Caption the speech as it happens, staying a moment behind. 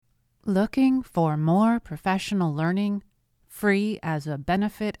Looking for more professional learning, free as a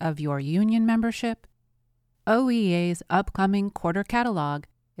benefit of your union membership? OEA's upcoming quarter catalog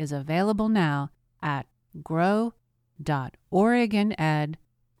is available now at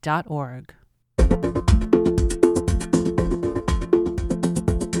grow.oregoned.org.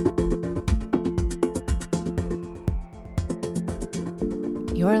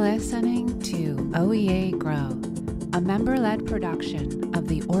 You're listening to OEA Grow, a member-led production of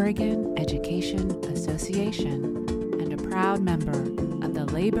the Oregon Education Association and a proud member of the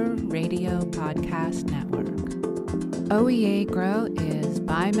Labor Radio Podcast Network. OEA Grow is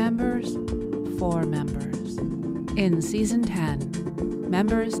by members, for members. In Season 10,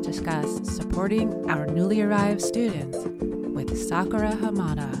 members discuss supporting our newly arrived students with Sakura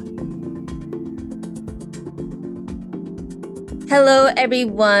Hamada. Hello,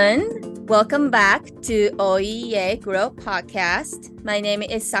 everyone. Welcome back to OEA Grow Podcast. My name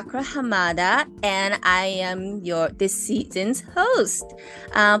is Sakura Hamada, and I am this season's host.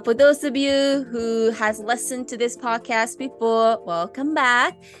 For those of you who has listened to this podcast before, welcome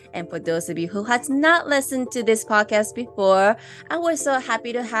back. And for those of you who has not listened to this podcast before, we're so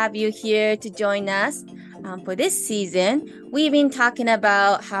happy to have you here to join us. For this season, we've been talking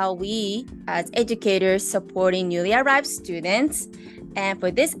about how we, as educators, supporting newly arrived students. And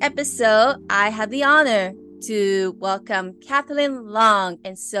for this episode, I have the honor to welcome Catherine Long.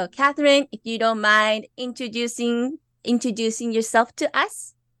 And so, Catherine, if you don't mind introducing yourself to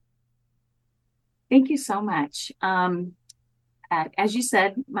us. Thank you so much. As you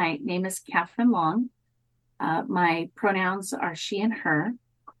said, my name is Catherine Long. My pronouns are she and her.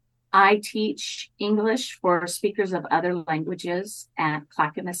 I teach English for speakers of other languages at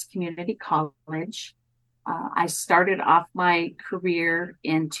Clackamas Community College. I started off my career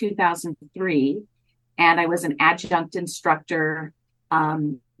in 2003, and I was an adjunct instructor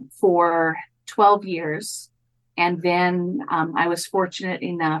for 12 years. And then I was fortunate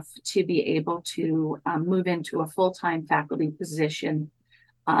enough to be able to move into a full-time faculty position.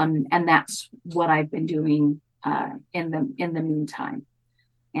 And that's what I've been doing in the meantime.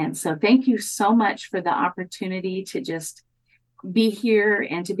 And so thank you so much for the opportunity to just be here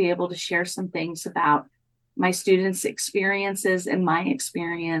and to be able to share some things about my students' experiences and my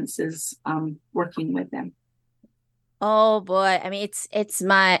experiences working with them. Oh boy, I mean, it's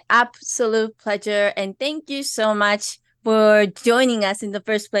my absolute pleasure. And thank you so much for joining us in the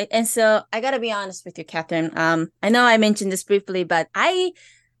first place. And so I got to be honest with you, Catherine. I know I mentioned this briefly, but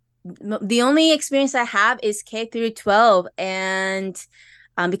the only experience I have is K through 12. And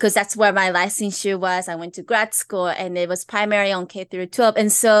because that's where my licensure was. I went to grad school and it was primarily on K through 12.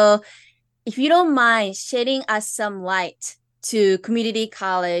 And so if you don't mind shedding us some light to community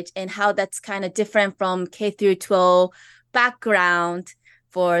college and how that's kind of different from K through 12 background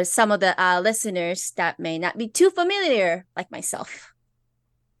for some of the listeners that may not be too familiar like myself.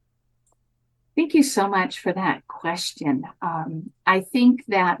 Thank you so much for that question. I think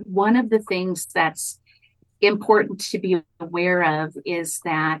that one of the things that's important to be aware of is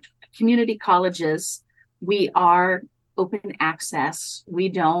that community colleges, we are open access. We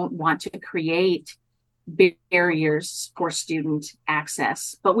don't want to create barriers for student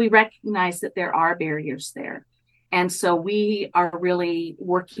access, but we recognize that there are barriers there. And so we are really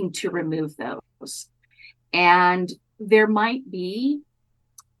working to remove those. And there might be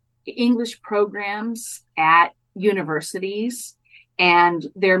English programs at universities, and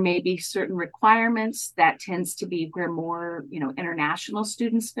there may be certain requirements that tends to be where more, international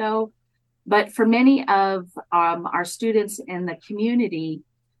students go. But for many of our students in the community,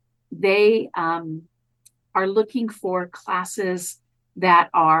 they are looking for classes that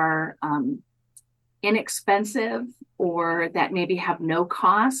are inexpensive or that maybe have no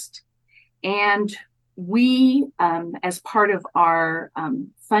cost. And we, as part of our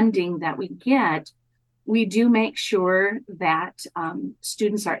funding that we get, we do make sure that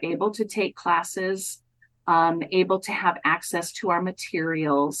students are able to take classes, able to have access to our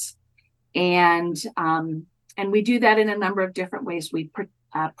materials. And we do that in a number of different ways. We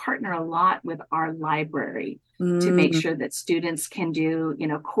partner a lot with our library to make sure that students can do,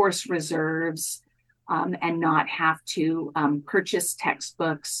 course reserves and not have to purchase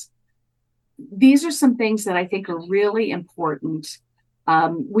textbooks. These are some things that I think are really important.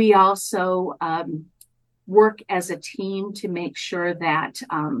 We also work as a team to make sure that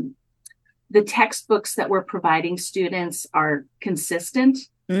the textbooks that we're providing students are consistent,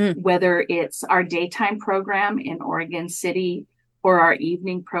 whether it's our daytime program in Oregon City or our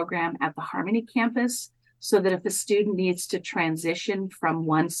evening program at the Harmony campus, so that if a student needs to transition from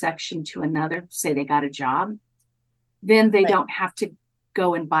one section to another, say they got a job, then they don't have to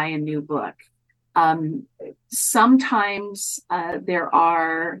go and buy a new book. Sometimes there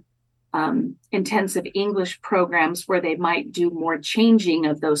are intensive English programs where they might do more changing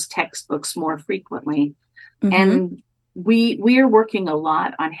of those textbooks more frequently. Mm-hmm. And we are working a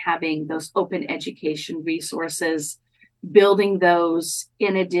lot on having those open education resources, building those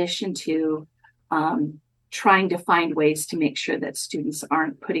in addition to trying to find ways to make sure that students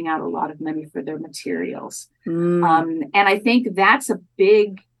aren't putting out a lot of money for their materials. And I think that's a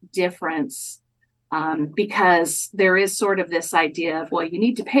big difference, because there is sort of this idea of, well, you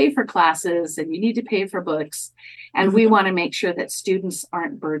need to pay for classes and you need to pay for books. And we want to make sure that students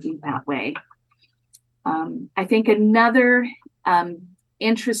aren't burdened that way. I think another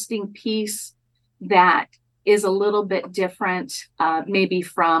interesting piece that is a little bit different, maybe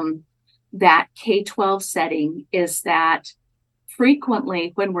from that K-12 setting, is that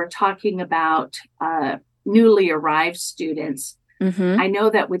frequently when we're talking about newly arrived students, I know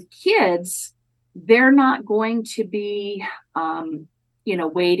that with kids, they're not going to be,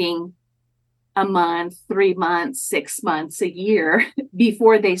 waiting a month, 3 months, 6 months, a year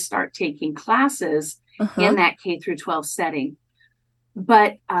before they start taking classes in that K through 12 setting.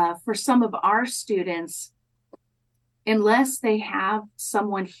 But for some of our students, unless they have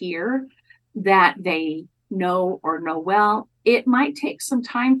someone here that they know or know well, it might take some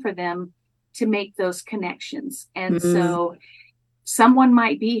time for them to make those connections. And so someone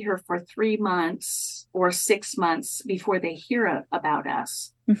might be here for 3 months or 6 months before they hear about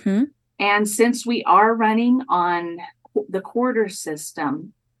us. And since we are running on the quarter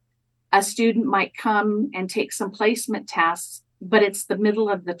system, a student might come and take some placement tests, but it's the middle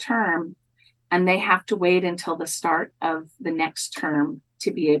of the term and they have to wait until the start of the next term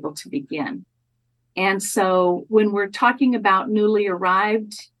to be able to begin. And so when we're talking about newly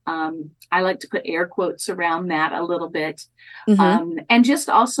arrived, I like to put air quotes around that a little bit. And just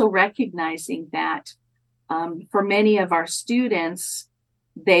also recognizing that for many of our students,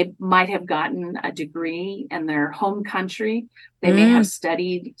 they might have gotten a degree in their home country. They may have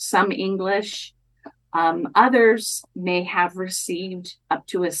studied some English. Others may have received up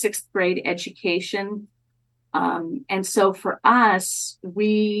to a 6th grade education. And so for us,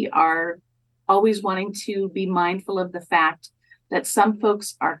 we are always wanting to be mindful of the fact that some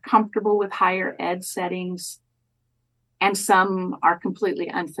folks are comfortable with higher ed settings and some are completely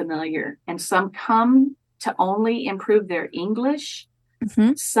unfamiliar, and some come to only improve their English.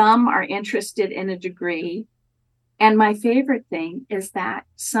 Some are interested in a degree. And my favorite thing is that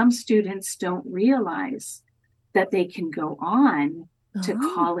some students don't realize that they can go on to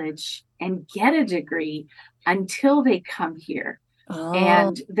college and get a degree until they come here.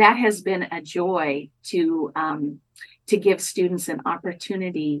 And that has been a joy to give students an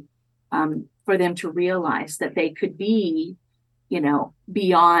opportunity for them to realize that they could be,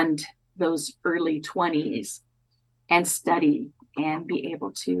 beyond those early 20s and study and be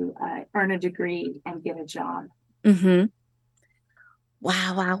able to earn a degree and get a job.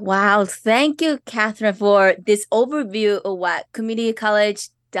 Wow. Thank you, Catherine, for this overview of what community college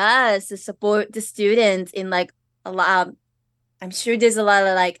does to support the students in like a lot. I'm sure there's a lot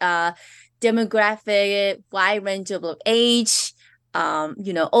of demographic, wide range of age,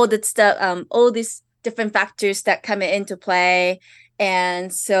 all that stuff, all these different factors that come into play.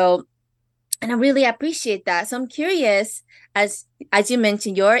 And I really appreciate that. So I'm curious, as you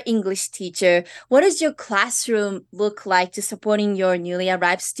mentioned, you're an English teacher. What does your classroom look like to supporting your newly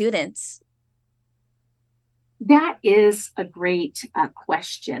arrived students? That is a great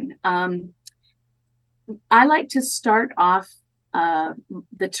question. I like to start off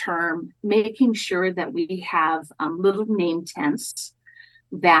the term making sure that we have little name tents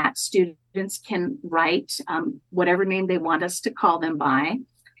that students can write whatever name they want us to call them by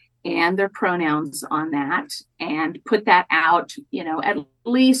and their pronouns on that, and put that out, at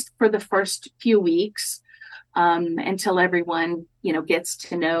least for the first few weeks until everyone, gets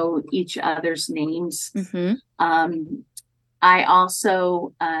to know each other's names. I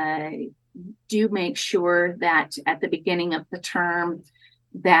also do make sure that at the beginning of the term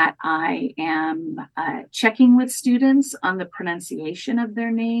that I am checking with students on the pronunciation of their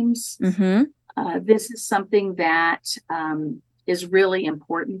names. This is something that is really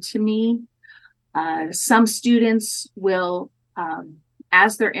important to me. Some students will,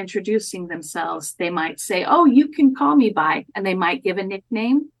 as they're introducing themselves, they might say, "Oh, you can call me by," and they might give a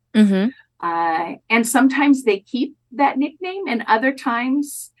nickname. And sometimes they keep that nickname, and other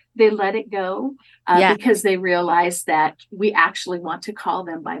times they let it go because they realize that we actually want to call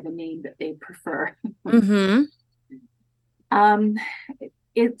them by the name that they prefer.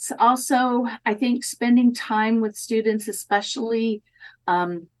 It's also, I think, spending time with students, especially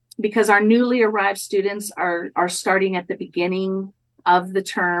because our newly arrived students are starting at the beginning of the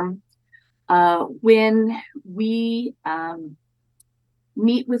term. When we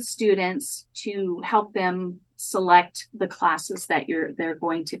meet with students to help them select the classes that they're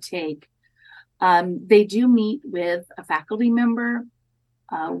going to take, they do meet with a faculty member.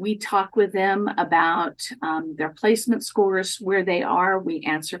 We talk with them about their placement scores, where they are. We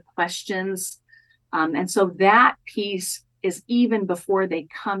answer questions. And so that piece is even before they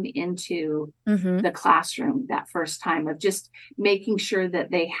come into the classroom that first time, of just making sure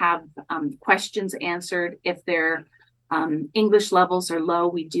that they have questions answered. If their English levels are low,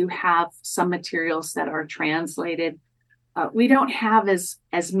 we do have some materials that are translated. We don't have as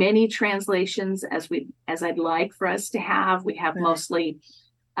many translations as I'd like for us to have. We have mostly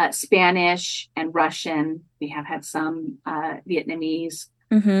Spanish and Russian. We have had some Vietnamese.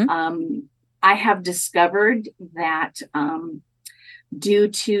 I have discovered that due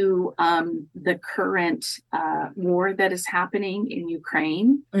to the current war that is happening in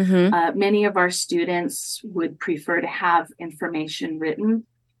Ukraine, many of our students would prefer to have information written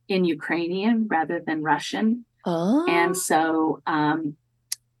in Ukrainian rather than Russian. And so, and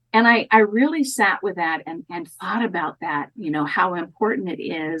I really sat with that and thought about that, how important it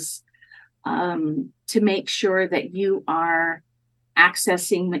is to make sure that you are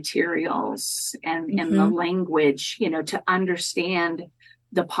accessing materials and the language, to understand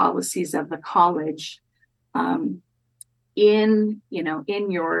the policies of the college in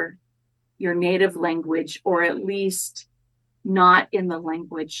your native language, or at least not in the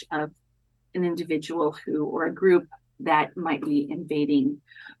language of an individual or a group that might be invading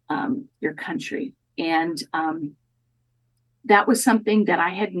your country. And that was something that I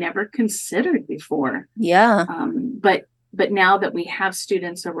had never considered before. Yeah. But now that we have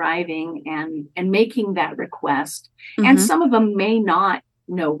students arriving and making that request, and some of them may not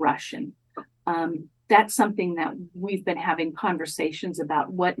know Russian, that's something that we've been having conversations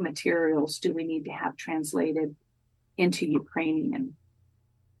about. What materials do we need to have translated into Ukrainian?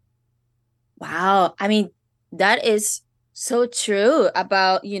 Wow. I mean, that is so true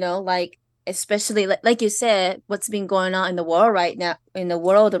about, especially like you said, what's been going on in the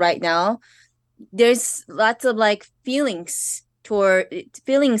world right now. There's lots of feelings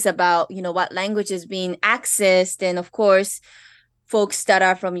about, what language is being accessed. And of course, folks that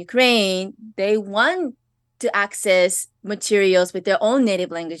are from Ukraine, they want to access materials with their own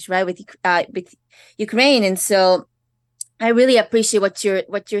native language, right? With Ukraine. And so I really appreciate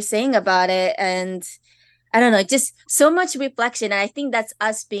what you're saying about it. And I don't know, just so much reflection. And I think that's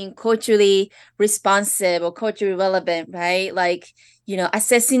us being culturally responsive or culturally relevant, right?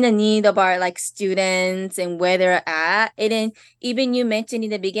 Assessing the need of our students and where they're at. And then even you mentioned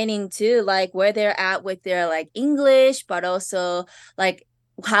in the beginning too, where they're at with their English, but also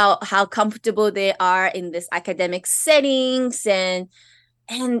how comfortable they are in this academic settings. And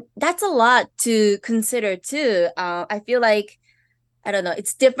that's a lot to consider too. I feel I don't know,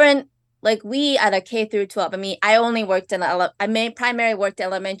 it's different. We at a K through 12, I mean, I only worked primarily worked in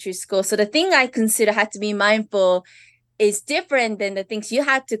elementary school. So the thing I consider had to be mindful is different than the things you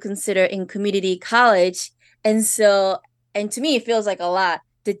had to consider in community college. And to me, it feels like a lot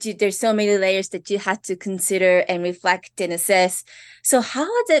that there's so many layers that you had to consider and reflect and assess. So how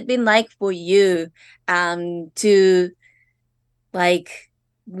has it been for you to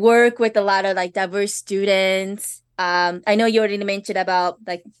work with a lot of diverse students? I know you already mentioned about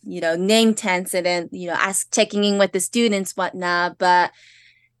name tags and then checking in with the students, whatnot, but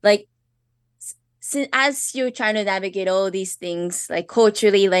as you're trying to navigate all these things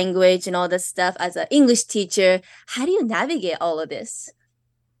culturally, language, and all this stuff as an English teacher, how do you navigate all of this?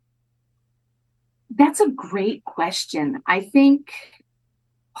 That's a great question. I think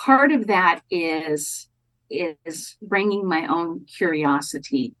part of that is bringing my own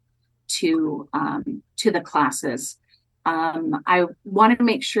curiosity to the classes. I want to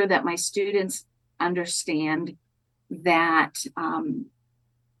make sure that my students understand that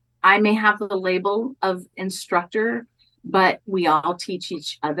I may have the label of instructor, but we all teach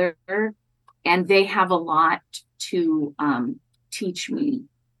each other, and they have a lot to teach me.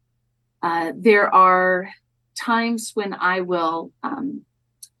 There are times when I will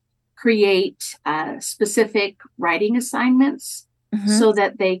create specific writing assignments so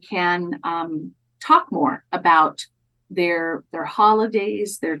that they can talk more about their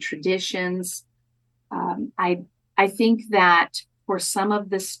holidays, their traditions. I think that for some of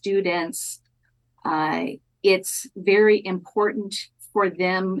the students, it's very important for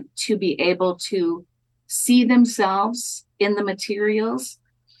them to be able to see themselves in the materials.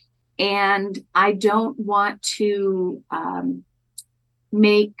 And I don't want to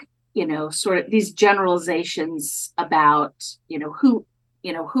make, sort of these generalizations about, who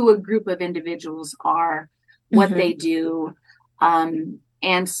a group of individuals are, what they do.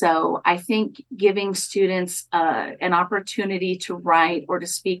 And so I think giving students an opportunity to write or to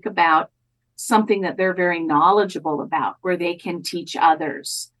speak about something that they're very knowledgeable about, where they can teach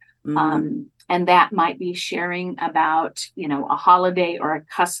others. And that might be sharing about, a holiday or a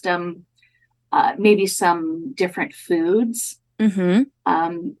custom, maybe some different foods.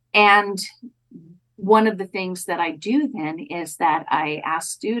 And one of the things that I do then is that I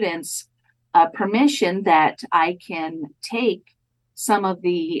ask students permission that I can take some of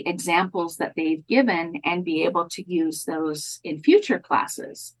the examples that they've given and be able to use those in future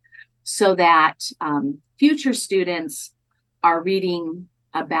classes, so that future students are reading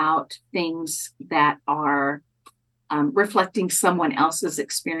about things that are reflecting someone else's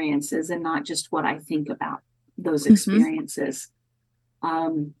experiences and not just what I think about those experiences.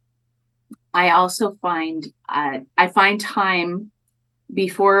 I also find I find time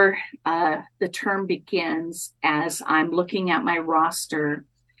before the term begins, as I'm looking at my roster,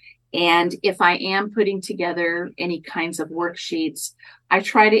 and if I am putting together any kinds of worksheets, I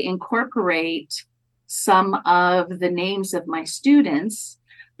try to incorporate some of the names of my students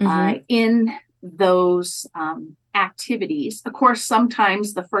in those activities. Of course,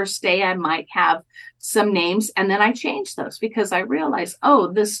 sometimes the first day I might have some names, and then I change those because I realize,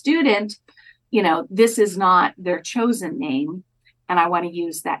 the student, this is not their chosen name, and I want to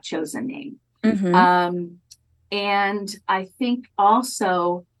use that chosen name. And I think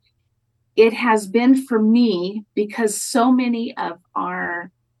also it has been for me, because so many of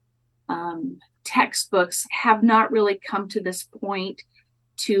our textbooks have not really come to this point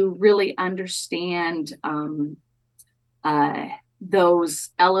to really understand those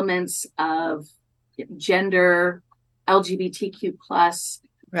elements of gender, LGBTQ plus.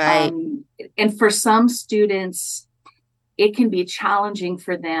 Right. And for some students, it can be challenging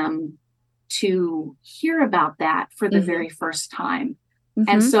for them to hear about that for the very first time.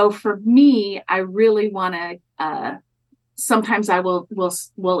 And so for me, I really want to, sometimes I will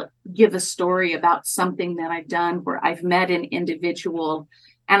give a story about something that I've done where I've met an individual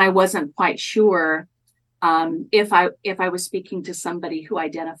and I wasn't quite sure if I was speaking to somebody who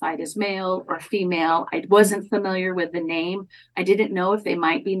identified as male or female. I wasn't familiar with the name. I didn't know if they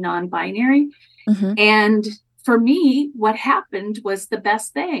might be non-binary. And for me, what happened was the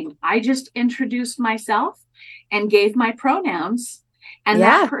best thing. I just introduced myself and gave my pronouns, and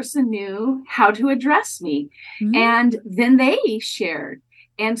that person knew how to address me. And then they shared.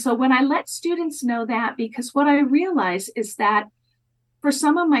 And so when I let students know that, because what I realize is that for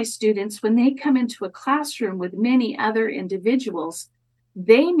some of my students, when they come into a classroom with many other individuals,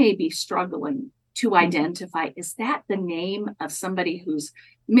 they may be struggling to identify, is that the name of somebody who's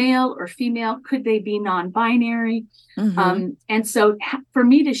male or female? Could they be non-binary? And so for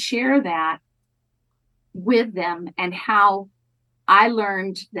me to share that with them, and how I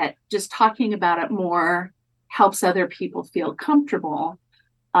learned that just talking about it more helps other people feel comfortable.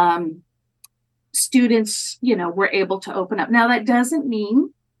 Students, were able to open up. Now, that doesn't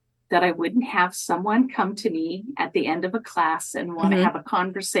mean that I wouldn't have someone come to me at the end of a class and want to have a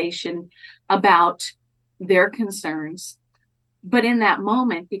conversation about their concerns. But in that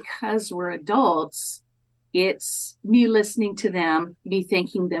moment, because we're adults, it's me listening to them, me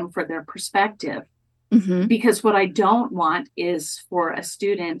thanking them for their perspective. Because what I don't want is for a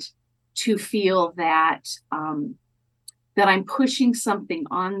student to feel that that I'm pushing something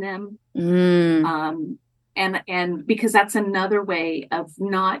on them. And because that's another way of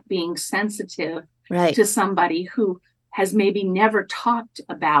not being sensitive to somebody who has maybe never talked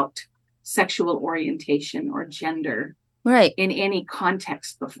about sexual orientation or gender in any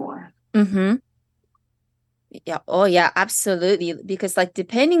context before. Yeah. Oh, yeah, absolutely. Because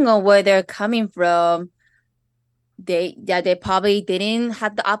depending on where they're coming from, they probably didn't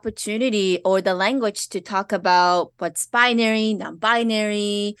have the opportunity or the language to talk about what's binary,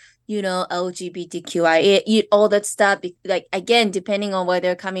 non-binary, LGBTQIA, all that stuff. Again, depending on where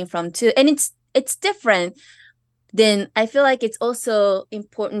they're coming from too. And it's different. Then I feel like it's also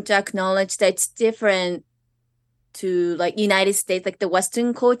important to acknowledge that it's different to United States, the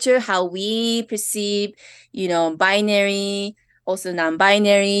Western culture, how we perceive, binary, also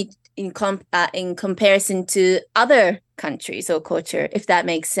non-binary in comparison to other countries or culture, if that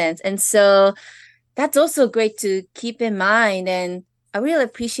makes sense. And so that's also great to keep in mind. And I really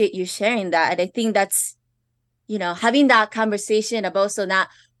appreciate you sharing that. And I think that's, having that conversation about also not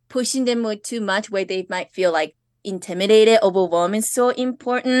pushing them with too much where they might feel intimidated, overwhelmed is so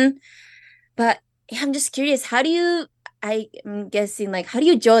important. But I'm just curious, how do you I'm guessing, like, how do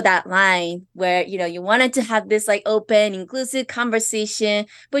you draw that line where, you wanted to have this like open, inclusive conversation,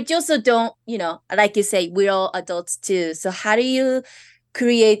 but you also don't, like you say, we're all adults too. So how do you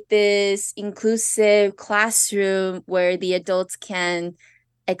create this inclusive classroom where the adults can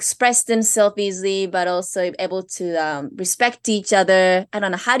express themselves easily, but also able to respect each other? I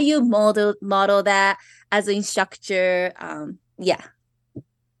don't know. How do you model that as an instructor? Yeah.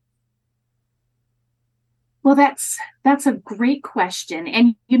 Well, that's a great question.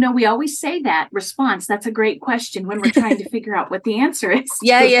 And we always say that response. That's a great question when we're trying to figure out what the answer is.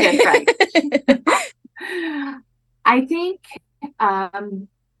 Yeah, yeah. It, right. I think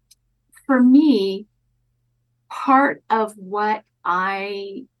for me, part of what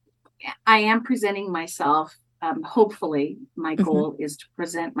I am presenting myself, hopefully my goal is to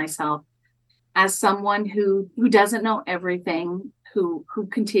present myself as someone who doesn't know everything, who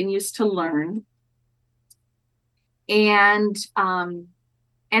continues to learn. And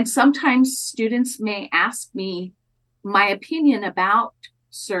sometimes students may ask me my opinion about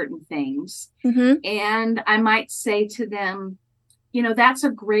certain things. And I might say to them, that's a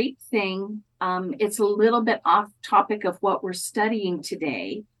great thing. It's a little bit off topic of what we're studying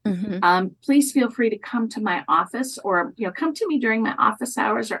today. Please feel free to come to my office, or come to me during my office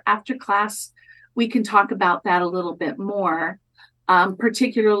hours or after class. We can talk about that a little bit more,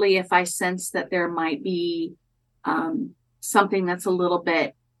 particularly if I sense that there might be something that's a little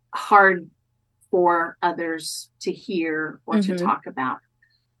bit hard for others to hear or to talk about.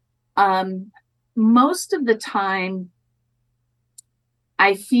 Most of the time,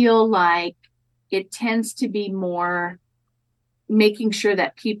 I feel like it tends to be more making sure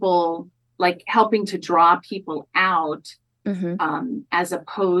that people, like, helping to draw people out, as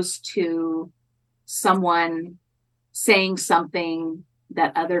opposed to someone saying something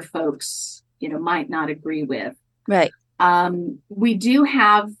that other folks, might not agree with. Right. We do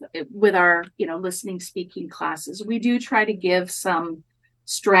have, with our, listening speaking classes, we do try to give some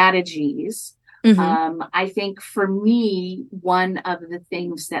strategies. I think for me, one of the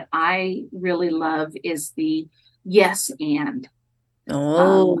things that I really love is the yes and.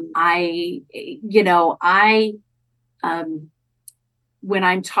 When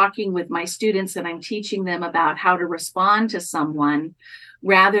I'm talking with my students and I'm teaching them about how to respond to someone,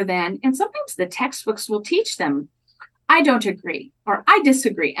 rather than, and sometimes the textbooks will teach them, I don't agree or I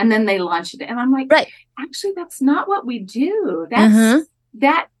disagree, and then they launch it, and I'm like, right, actually, that's not what we do. That's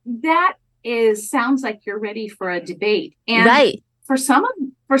that is sounds like you're ready for a debate, and right. for some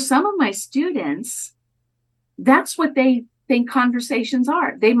of my students, that's what they think conversations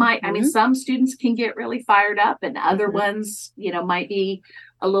are. They might, I mean, some students can get really fired up, and other ones, might be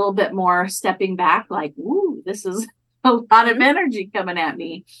a little bit more stepping back, like, ooh, this is a lot of energy coming at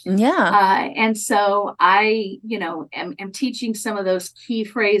me. Yeah. And so I, am teaching some of those key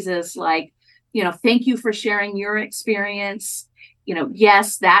phrases like, thank you for sharing your experience.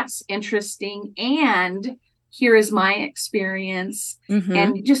 Yes, that's interesting. And here is my experience.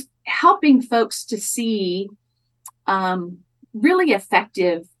 And just helping folks to see really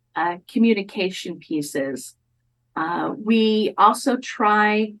effective communication pieces. We also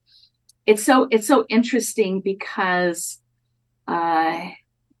try, it's so interesting because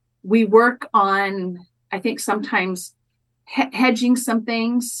we work on, I think, sometimes hedging some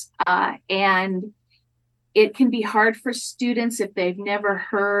things, and it can be hard for students if they've never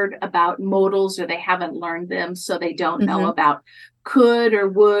heard about modals or they haven't learned them, so they don't know about could or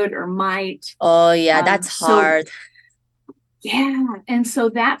would or might. Oh, yeah, that's hard. Yeah. And so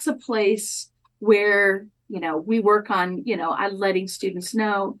that's a place where, we work on, letting students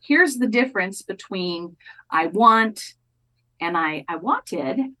know, here's the difference between I want and I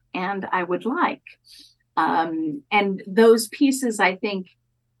wanted and I would like. And those pieces, I think,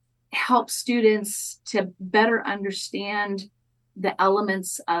 help students to better understand the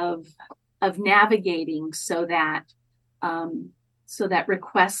elements of navigating so that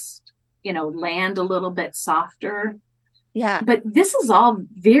requests, land a little bit softer. Yeah. But this is all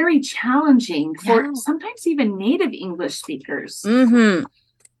very challenging for sometimes even native English speakers. No,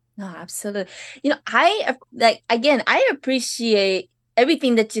 absolutely. I appreciate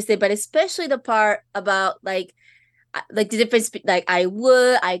everything that you say, but especially the part about like the difference, like I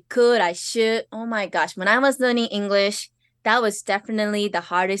would, I could, I should. Oh my gosh. When I was learning English, that was definitely the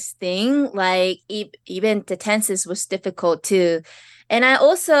hardest thing. Like even the tenses was difficult too. And I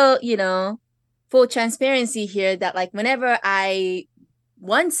also, full transparency here, that like whenever I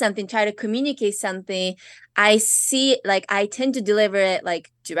want something, try to communicate something, I see it, like I tend to deliver it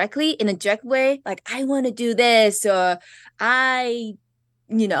like directly in a direct way. Like I want to do this, or I,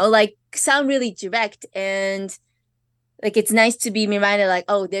 like sound really direct. And like it's nice to be reminded like,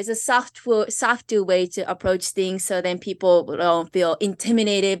 oh, there's a softer way to approach things, so then people don't feel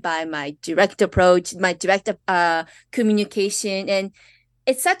intimidated by my direct approach, my direct communication. And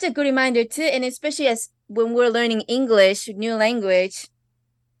it's such a good reminder too. And especially as when we're learning English, new language,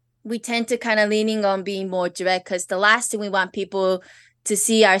 we tend to kind of leaning on being more direct, because the last thing we want people to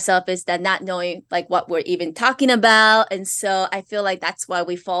see ourselves is that not knowing like what we're even talking about. And so I feel like that's why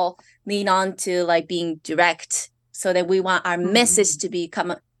we lean on to like being direct, so that we want our message to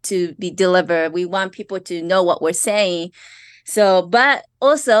be delivered. We want people to know what we're saying. So, but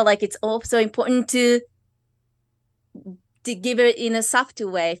also like it's also important to give it in a softer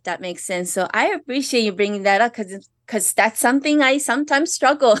way, if that makes sense. So I appreciate you bringing that up, because that's something I sometimes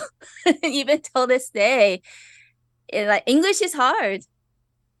struggle even till this day. Like English is hard.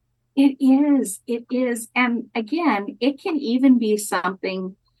 It is. And again, it can even be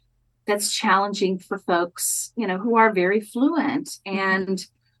something that's challenging for folks, who are very fluent. And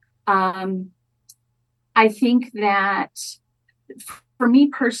I think that for me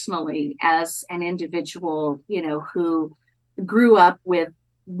personally, as an individual, who grew up with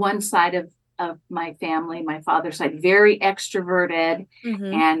one side of my family, my father's side, very extroverted,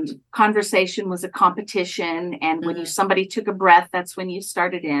 and conversation was a competition. And when somebody took a breath, that's when you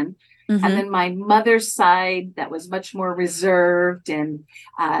started in. And then my mother's side, that was much more reserved. And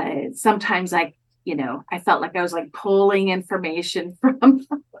sometimes I felt like I was like pulling information from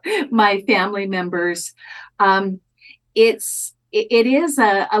my family members. It is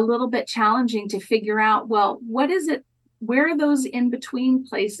a little bit challenging to figure out, well, what is it? Where are those in between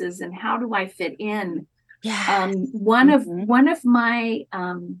places, and how do I fit in? Yeah. One of my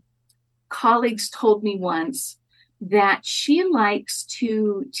colleagues told me once that she likes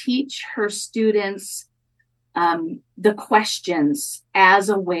to teach her students the questions as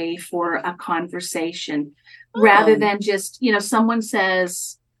a way for a conversation, rather than just, someone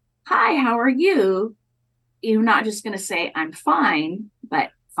says, "Hi, how are you?" You're not just going to say, "I'm fine," but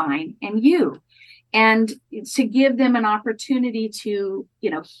 "Fine, and you?" And to give them an opportunity to,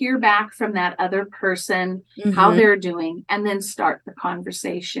 hear back from that other person, how they're doing, and then start the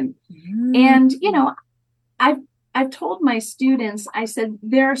conversation. And, I've told my students, I said,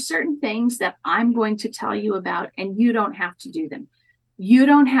 there are certain things that I'm going to tell you about, and you don't have to do them. You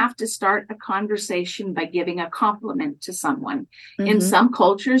don't have to start a conversation by giving a compliment to someone. In some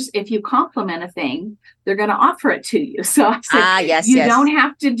cultures, if you compliment a thing, they're going to offer it to you. So I said, you don't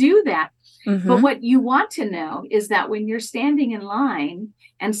have to do that. But what you want to know is that when you're standing in line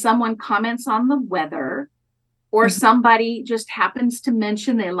and someone comments on the weather, or somebody just happens to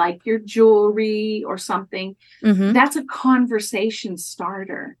mention they like your jewelry or something, that's a conversation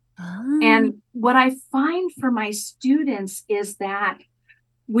starter. And what I find for my students is that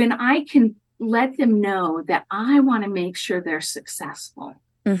when I can let them know that I want to make sure they're successful,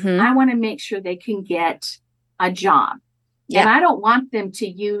 I want to make sure they can get a job. And I don't want them to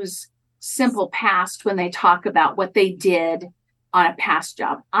use simple past when they talk about what they did on a past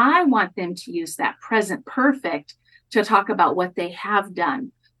job. I want them to use that present perfect to talk about what they have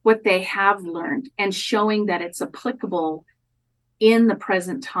done, what they have learned, and showing that it's applicable in the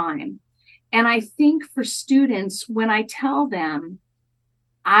present time. And I think for students, when I tell them,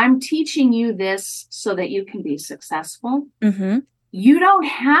 I'm teaching you this so that you can be successful, you don't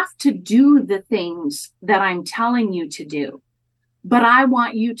have to do the things that I'm telling you to do. But I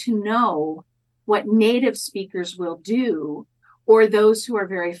want you to know what native speakers will do, or those who are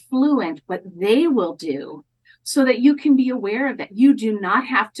very fluent, what they will do, so that you can be aware of it. You do not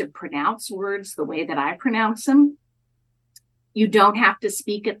have to pronounce words the way that I pronounce them. You don't have to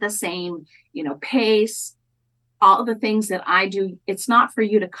speak at the same, pace, all the things that I do. It's not for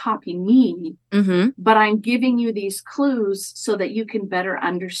you to copy me, but I'm giving you these clues so that you can better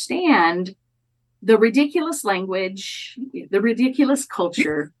understand the ridiculous language, the ridiculous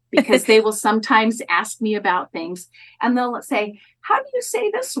culture, because they will sometimes ask me about things and they'll say, "How do you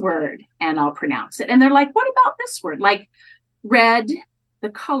say this word?" And I'll pronounce it. And they're like, "What about this word?" Like red, the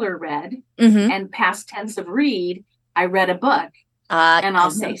color red, and past tense of read, I read a book. And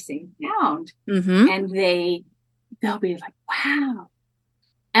I'll say same sound. And they'll be like, "Wow."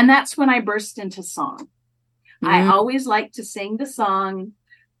 And that's when I burst into song. I always like to sing the song,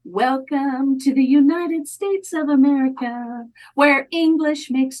 "Welcome to the United States of America, where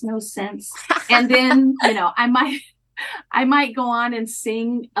English makes no sense." And then, I might go on and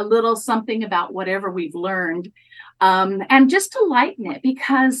sing a little something about whatever we've learned, and just to lighten it,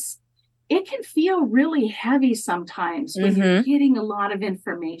 because it can feel really heavy sometimes when you're getting a lot of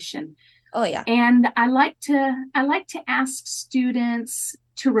information. Oh yeah. And I like to ask students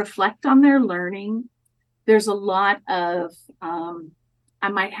to reflect on their learning, there's a lot of, I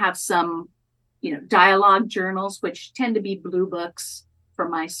might have some, dialogue journals, which tend to be blue books for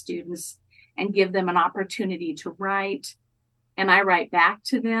my students, and give them an opportunity to write. And I write back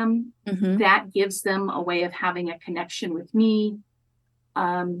to them. Mm-hmm. That gives them a way of having a connection with me,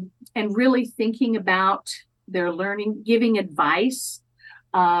 and really thinking about their learning, giving advice.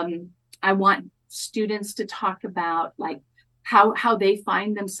 I want students to talk about like how they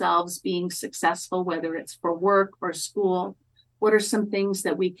find themselves being successful, whether it's for work or school. What are some things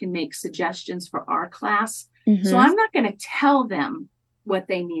that we can make suggestions for our class? Mm-hmm. So I'm not going to tell them what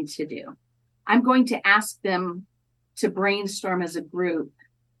they need to do. I'm going to ask them to brainstorm as a group.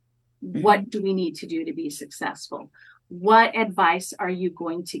 Mm-hmm. What do we need to do to be successful? What advice are you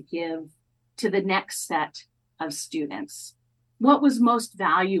going to give to the next set of students? What was most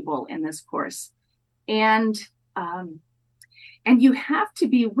valuable in this course? And you have to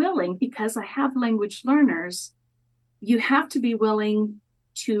be willing, because I have language learners, you have to be willing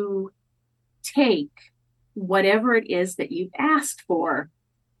to take whatever it is that you've asked for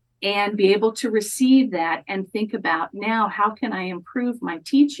and be able to receive that and think about, now, how can I improve my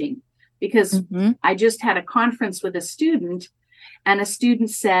teaching? Because Mm-hmm. I just had a conference with a student, and a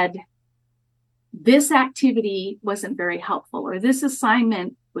student said, this activity wasn't very helpful, or this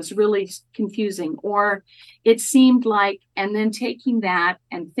assignment was really confusing, or it seemed like, and then taking that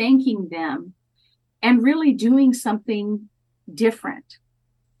and thanking them and really doing something different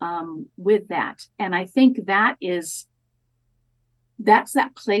with that. And I think that's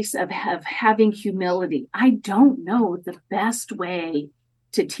that place of having humility. I don't know the best way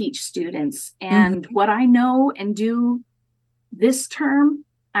to teach students. And Mm-hmm. what I know and do this term,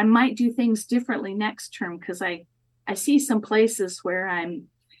 I might do things differently next term, because I see some places where I'm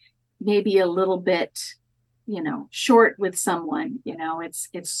maybe a little bit, short with someone.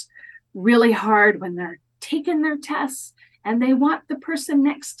 It's really hard when they're taking their tests and they want the person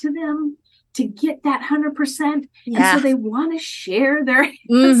next to them to get that 100%. Yeah. And so they want to share their answers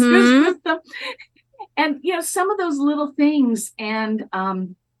Mm-hmm. with them. And, some of those little things. And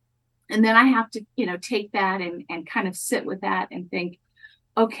then I have to, take that and kind of sit with that and think,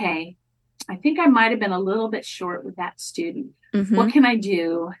 okay, I think I might have been a little bit short with that student. Mm-hmm. What can I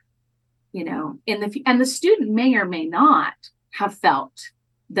do, and the student may or may not have felt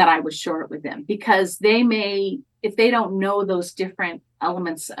that I was short with them, because they may, if they don't know those different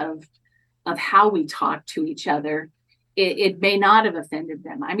elements of how we talk to each other, it may not have offended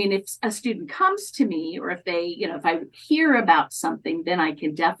them. I mean, if a student comes to me, or if they, if I hear about something, then I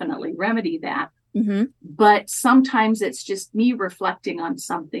can definitely remedy that. Mm-hmm. But sometimes it's just me reflecting on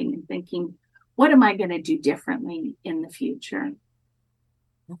something and thinking, what am I going to do differently in the future?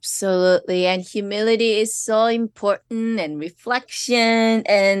 Absolutely. And humility is so important, and reflection.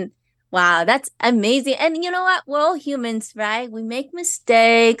 And wow, that's amazing. And you know what? We're all humans, right? We make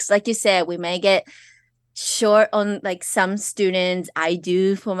mistakes. Like you said, we may get short on like some students. I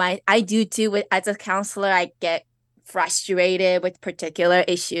do too. As a counselor, I get frustrated with particular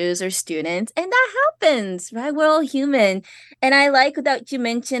issues or students. And that happens, right? We're all human. And I like that you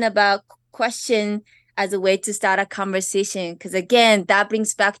mentioned about question as a way to start a conversation. Because again, that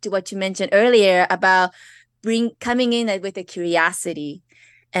brings back to what you mentioned earlier about coming in with a curiosity.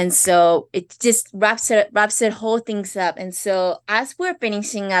 And so it just wraps it whole things up. And so as we're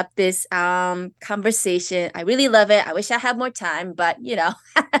finishing up this conversation, I really love it. I wish I had more time, but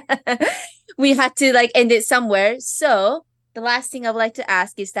we had to end it somewhere. So the last thing I would like to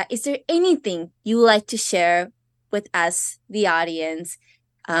ask is there anything you would like to share with us, the audience?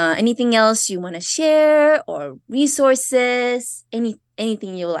 Anything else you want to share, or resources,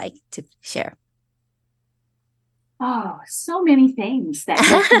 anything you would like to share? Oh, so many things that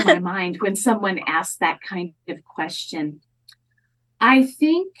go through my mind when someone asks that kind of question. I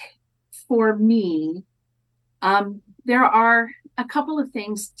think for me, there are a couple of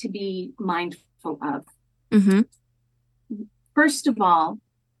things to be mindful of. Mm-hmm. First of all,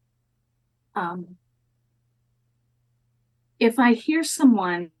 if I hear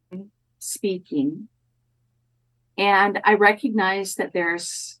someone speaking and I recognize that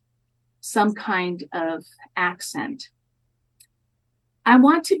there's some kind of accent, I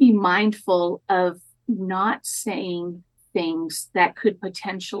want to be mindful of not saying things that could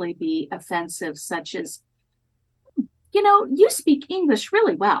potentially be offensive, such as, you speak English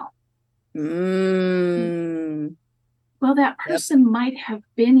really well. Well, that person might have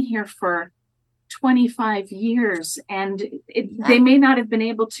been here for 25 years and they may not have been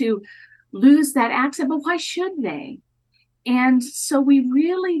able to lose that accent, but why should they? And so we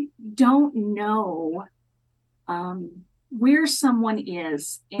really don't know where someone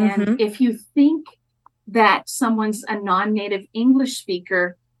is. And if you think that someone's a non-native English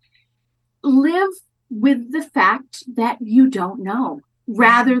speaker, live with the fact that you don't know,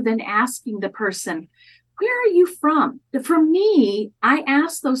 rather than asking the person, where are you from? For me, I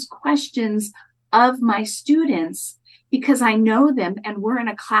ask those questions of my students because I know them and we're in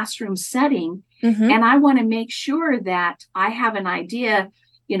a classroom setting. And I want to make sure that I have an idea,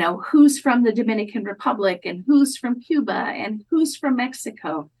 who's from the Dominican Republic and who's from Cuba and who's from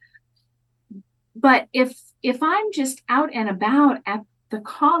Mexico. But if I'm just out and about at the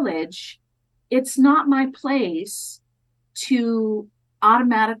college, it's not my place to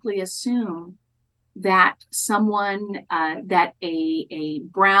automatically assume that someone, that a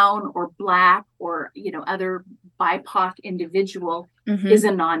brown or black or, other BIPOC individual is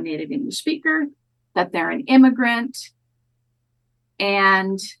a non-native English speaker, that they're an immigrant,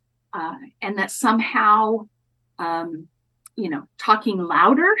 and that somehow, talking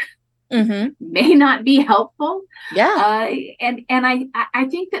louder may not be helpful. Yeah. And I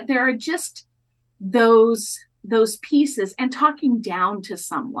think that there are just those pieces, and talking down to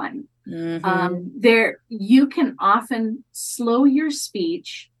someone. There, you can often slow your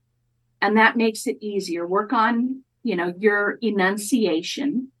speech, and that makes it easier. Work on, your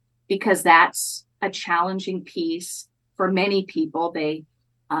enunciation, because that's a challenging piece for many people. They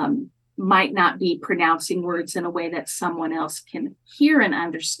might not be pronouncing words in a way that someone else can hear and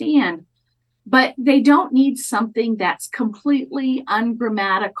understand, but they don't need something that's completely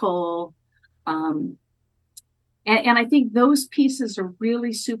ungrammatical. And I think those pieces are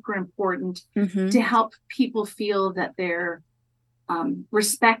really super important to help people feel that they're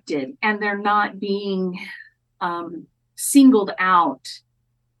respected and they're not being singled out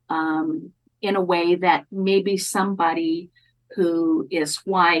in a way that maybe somebody who is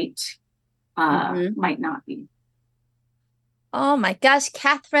white might not be. Oh my gosh,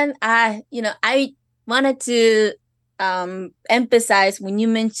 Catherine, I wanted to emphasize when you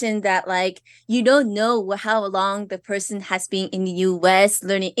mentioned that, like, you don't know how long the person has been in the US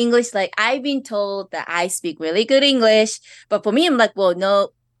learning English. Like, I've been told that I speak really good English, but for me, I'm like, well, no,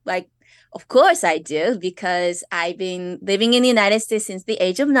 like, of course I do, because I've been living in the United States since the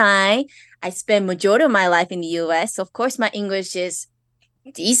age of 9. I spent majority of my life in the US. So of course my English is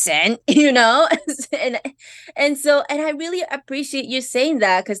decent, and I really appreciate you saying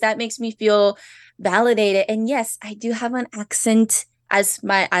that, because that makes me feel validated. And yes, I do have an accent, as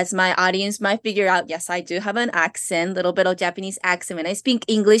my audience might figure out. Yes, I do have an accent, little bit of Japanese accent when I speak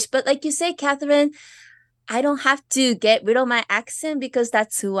English. But like you say, Catherine, I don't have to get rid of my accent, because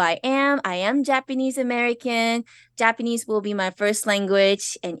that's who I am. I am Japanese American. Japanese will be my first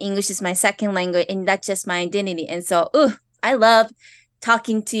language and English is my second language, and that's just my identity. And so, I love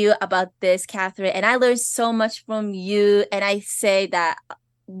talking to you about this, Catherine, and I learned so much from you. And I say that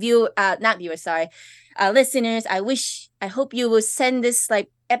listeners, I hope you will send this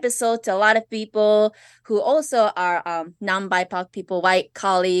episode to a lot of people who also are non-BIPOC people, white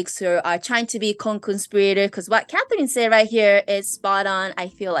colleagues who are trying to be co-conspirator, because what Catherine said right here is spot on. I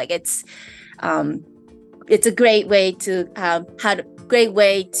feel like it's a great way to how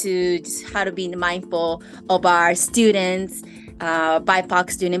to be mindful of our students, BIPOC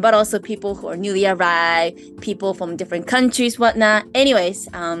student, but also people who are newly arrived, people from different countries, whatnot. Anyways,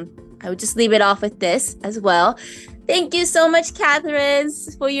 I would just leave it off with this as well. Thank you so much, Catherine,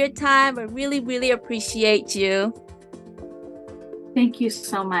 for your time. I really, really appreciate you. Thank you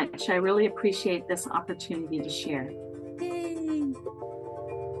so much. I really appreciate this opportunity to share. Yay.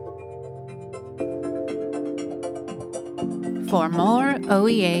 For more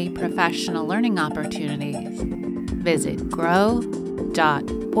OEA professional learning opportunities, visit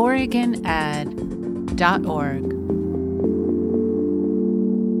grow.oregoned.org.